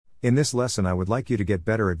In this lesson, I would like you to get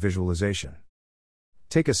better at visualization.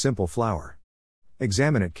 Take a simple flower.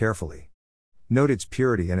 Examine it carefully. Note its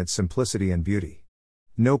purity and its simplicity and beauty.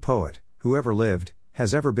 No poet, who ever lived,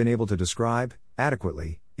 has ever been able to describe,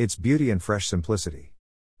 adequately, its beauty and fresh simplicity.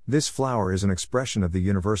 This flower is an expression of the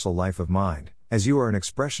universal life of mind, as you are an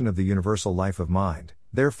expression of the universal life of mind,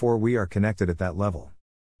 therefore we are connected at that level.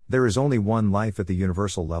 There is only one life at the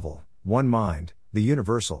universal level, one mind, the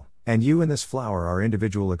universal, and you and this flower are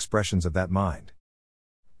individual expressions of that mind.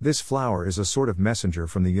 This flower is a sort of messenger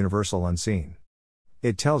from the universal unseen.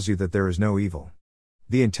 It tells you that there is no evil.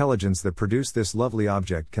 The intelligence that produced this lovely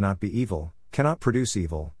object cannot be evil, cannot produce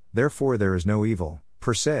evil, therefore there is no evil,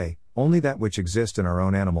 per se, only that which exists in our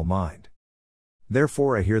own animal mind.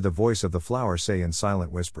 Therefore I hear the voice of the flower say in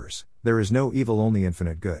silent whispers, there is no evil, only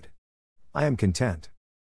infinite good. I am content.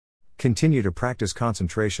 Continue to practice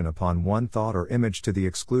concentration upon one thought or image to the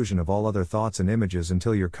exclusion of all other thoughts and images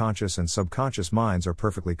until your conscious and subconscious minds are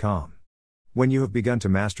perfectly calm. When you have begun to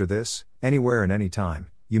master this, anywhere and any time,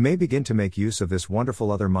 you may begin to make use of this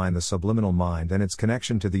wonderful other mind, the subliminal mind, and its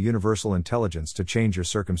connection to the universal intelligence to change your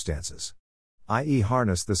circumstances. I.e.,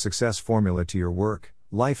 harness the success formula to your work,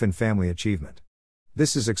 life and family achievement.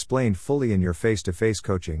 This is explained fully in your face-to-face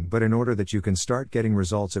coaching, but in order that you can start getting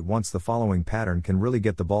results at once, the following pattern can really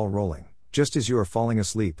get the ball rolling. Just as you are falling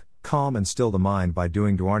asleep, calm and still the mind by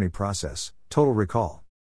doing Dharani process, total recall.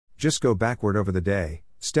 Just go backward over the day,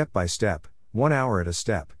 step by step, 1 hour at a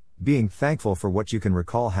step, being thankful for what you can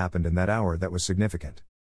recall happened in that hour that was significant.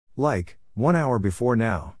 Like, 1 hour before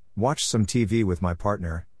now, watched some TV with my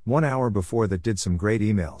partner, 1 hour before that did some great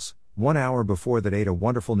emails, 1 hour before that ate a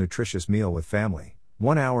wonderful nutritious meal with family,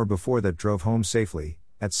 1 hour before that drove home safely,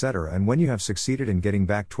 etc. And when you have succeeded in getting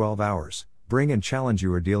back 12 hours, bring and challenge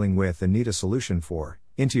you are dealing with and need a solution for,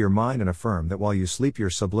 into your mind and affirm that while you sleep your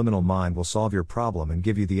subliminal mind will solve your problem and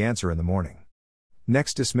give you the answer in the morning.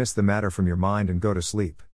 Next, dismiss the matter from your mind and go to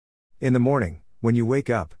sleep. In the morning, when you wake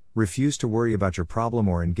up, refuse to worry about your problem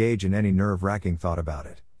or engage in any nerve-wracking thought about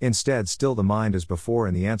it. Instead, still the mind as before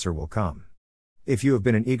and the answer will come. If you have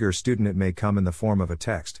been an eager student, it may come in the form of a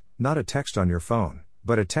text, not a text on your phone,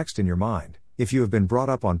 but a text in your mind. If you have been brought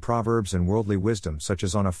up on proverbs and worldly wisdom such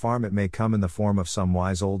as on a farm, it may come in the form of some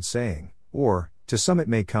wise old saying, or, to some it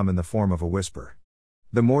may come in the form of a whisper.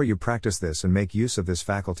 The more you practice this and make use of this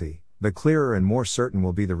faculty, the clearer and more certain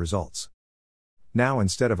will be the results. Now,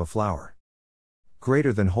 instead of a flower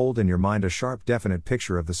greater than, hold in your mind a sharp definite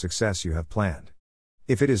picture of the success you have planned.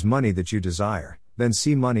 If it is money that you desire, then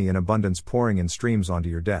see money in abundance pouring in streams onto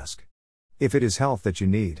your desk. If it is health that you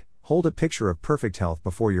need, hold a picture of perfect health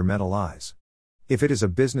before your mental eyes. If it is a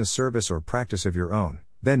business service or practice of your own,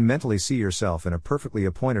 then mentally see yourself in a perfectly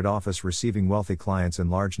appointed office receiving wealthy clients in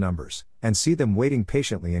large numbers, and see them waiting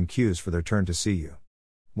patiently in queues for their turn to see you.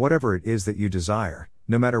 Whatever it is that you desire,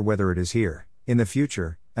 no matter whether it is here, in the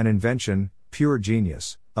future, an invention, pure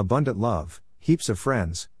genius, abundant love, heaps of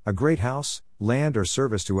friends, a great house, land or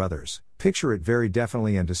service to others, picture it very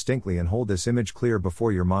definitely and distinctly and hold this image clear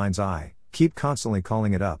before your mind's eye, keep constantly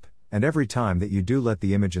calling it up, and every time that you do, let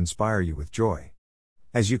the image inspire you with joy.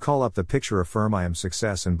 As you call up the picture, affirm I am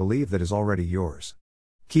success and believe that is already yours.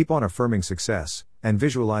 Keep on affirming success, and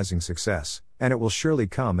visualizing success, and it will surely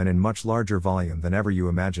come, and in much larger volume than ever you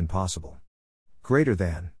imagine possible. Greater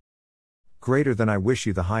than, I wish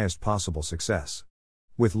you the highest possible success.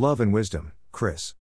 With love and wisdom, Chris.